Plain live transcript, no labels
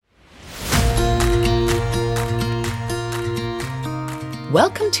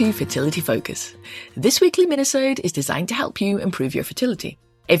Welcome to Fertility Focus. This weekly minisode is designed to help you improve your fertility.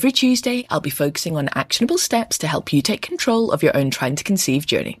 Every Tuesday, I'll be focusing on actionable steps to help you take control of your own trying to conceive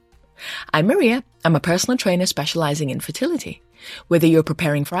journey. I'm Maria. I'm a personal trainer specialising in fertility. Whether you're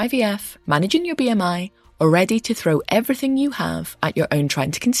preparing for IVF, managing your BMI, or ready to throw everything you have at your own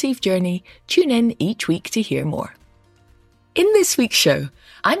trying to conceive journey, tune in each week to hear more. In this week's show,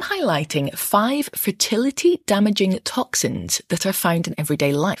 I'm highlighting 5 fertility-damaging toxins that are found in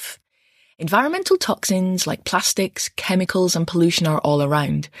everyday life. Environmental toxins like plastics, chemicals and pollution are all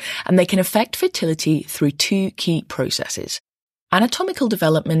around, and they can affect fertility through 2 key processes: anatomical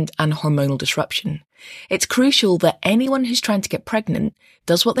development and hormonal disruption. It's crucial that anyone who's trying to get pregnant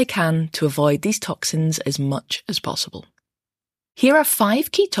does what they can to avoid these toxins as much as possible. Here are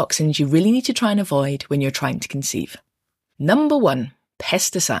 5 key toxins you really need to try and avoid when you're trying to conceive. Number 1.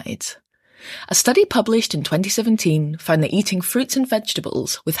 Pesticides. A study published in 2017 found that eating fruits and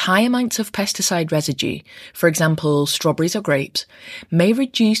vegetables with high amounts of pesticide residue, for example strawberries or grapes, may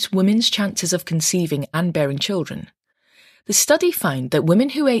reduce women's chances of conceiving and bearing children. The study found that women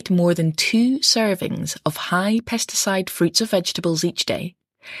who ate more than 2 servings of high pesticide fruits or vegetables each day,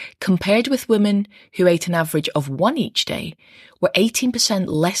 compared with women who ate an average of 1 each day, were 18%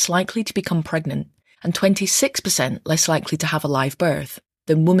 less likely to become pregnant and 26% less likely to have a live birth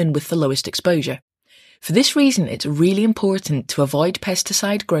than women with the lowest exposure. For this reason, it's really important to avoid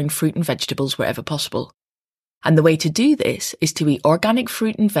pesticide-grown fruit and vegetables wherever possible. And the way to do this is to eat organic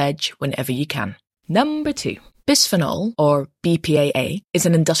fruit and veg whenever you can. Number 2. Bisphenol, or BPA-A, is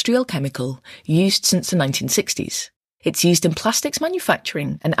an industrial chemical used since the 1960s. It's used in plastics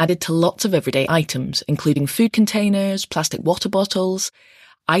manufacturing and added to lots of everyday items, including food containers, plastic water bottles,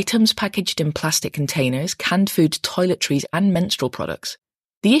 items packaged in plastic containers, canned food, toiletries, and menstrual products.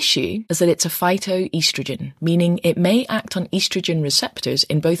 The issue is that it's a phytoestrogen, meaning it may act on estrogen receptors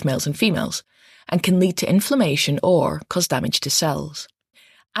in both males and females, and can lead to inflammation or cause damage to cells.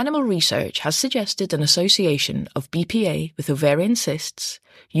 Animal research has suggested an association of BPA with ovarian cysts,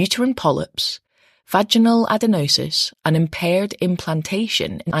 uterine polyps, vaginal adenosis, and impaired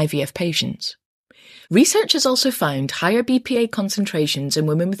implantation in IVF patients. Research has also found higher BPA concentrations in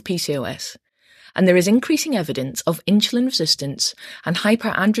women with PCOS, and there is increasing evidence of insulin resistance and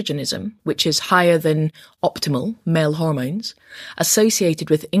hyperandrogenism, which is higher than optimal male hormones, associated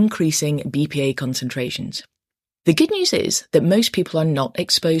with increasing BPA concentrations. The good news is that most people are not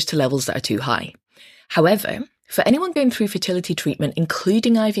exposed to levels that are too high. However, for anyone going through fertility treatment,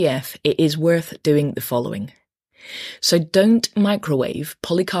 including IVF, it is worth doing the following. So don't microwave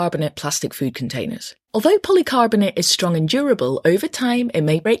polycarbonate plastic food containers. Although polycarbonate is strong and durable, over time it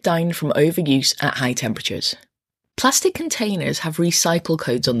may break down from overuse at high temperatures. Plastic containers have recycle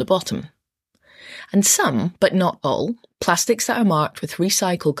codes on the bottom. And some, but not all, plastics that are marked with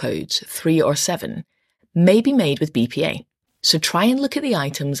recycle codes 3 or 7 may be made with BPA. So try and look at the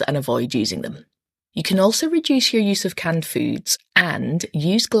items and avoid using them. You can also reduce your use of canned foods and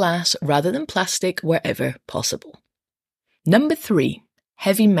use glass rather than plastic wherever possible. Number 3.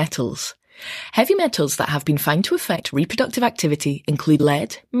 Heavy metals. Heavy metals that have been found to affect reproductive activity include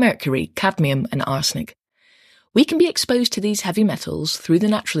lead, mercury, cadmium, and arsenic. We can be exposed to these heavy metals through the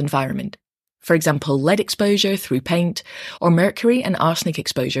natural environment. For example, lead exposure through paint, or mercury and arsenic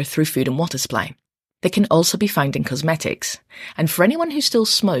exposure through food and water supply. They can also be found in cosmetics. And for anyone who still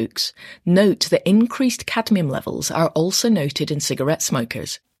smokes, note that increased cadmium levels are also noted in cigarette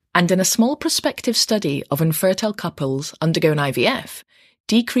smokers. And in a small prospective study of infertile couples undergoing IVF,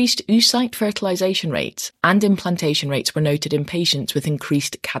 decreased oocyte fertilization rates and implantation rates were noted in patients with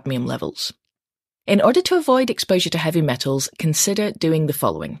increased cadmium levels. In order to avoid exposure to heavy metals, consider doing the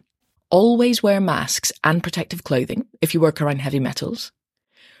following. Always wear masks and protective clothing if you work around heavy metals.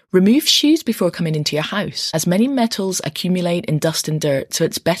 Remove shoes before coming into your house, as many metals accumulate in dust and dirt, so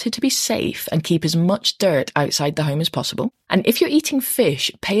it's better to be safe and keep as much dirt outside the home as possible. And if you're eating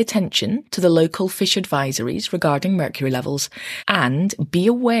fish, pay attention to the local fish advisories regarding mercury levels and be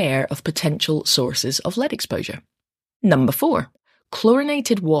aware of potential sources of lead exposure. Number 4.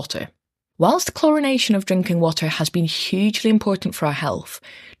 Chlorinated water. Whilst chlorination of drinking water has been hugely important for our health,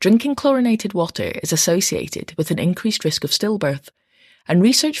 drinking chlorinated water is associated with an increased risk of stillbirth. And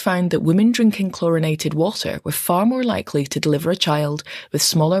research found that women drinking chlorinated water were far more likely to deliver a child with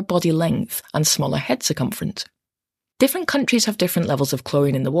smaller body length and smaller head circumference. Different countries have different levels of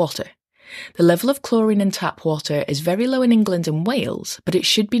chlorine in the water. The level of chlorine in tap water is very low in England and Wales, but it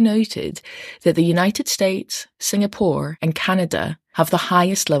should be noted that the United States, Singapore, and Canada have the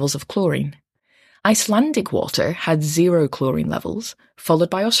highest levels of chlorine. Icelandic water had 0 chlorine levels, followed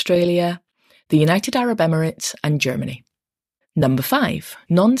by Australia, the United Arab Emirates, and Germany. Number 5.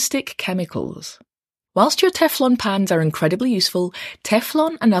 Non-stick chemicals. Whilst your Teflon pans are incredibly useful,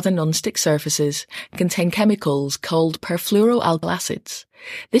 Teflon and other non-stick surfaces contain chemicals called perfluoroalkyl acids.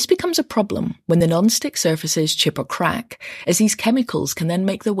 This becomes a problem when the non-stick surfaces chip or crack, as these chemicals can then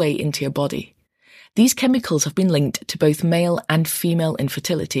make their way into your body. These chemicals have been linked to both male and female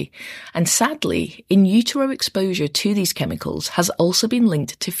infertility, and sadly, in utero exposure to these chemicals has also been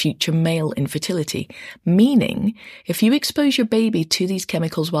linked to future male infertility, meaning if you expose your baby to these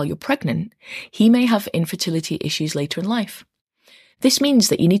chemicals while you're pregnant, he may have infertility issues later in life. This means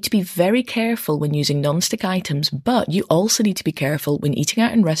that you need to be very careful when using non-stick items, but you also need to be careful when eating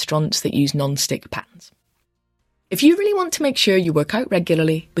out in restaurants that use non-stick pans. If you really want to make sure you work out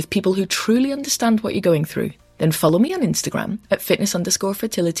regularly with people who truly understand what you're going through, then follow me on Instagram at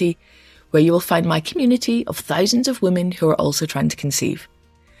 @fitness_fertility, where you will find my community of thousands of women who are also trying to conceive.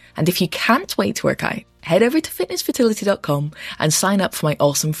 And if you can't wait to work out, head over to fitnessfertility.com and sign up for my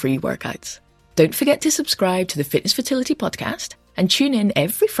awesome free workouts. Don't forget to subscribe to the Fitness Fertility podcast and tune in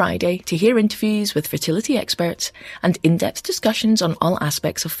every Friday to hear interviews with fertility experts and in-depth discussions on all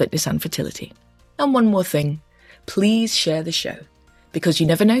aspects of fitness and fertility. And one more thing. Please share the show, because you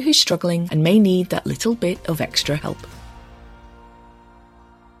never know who's struggling and may need that little bit of extra help.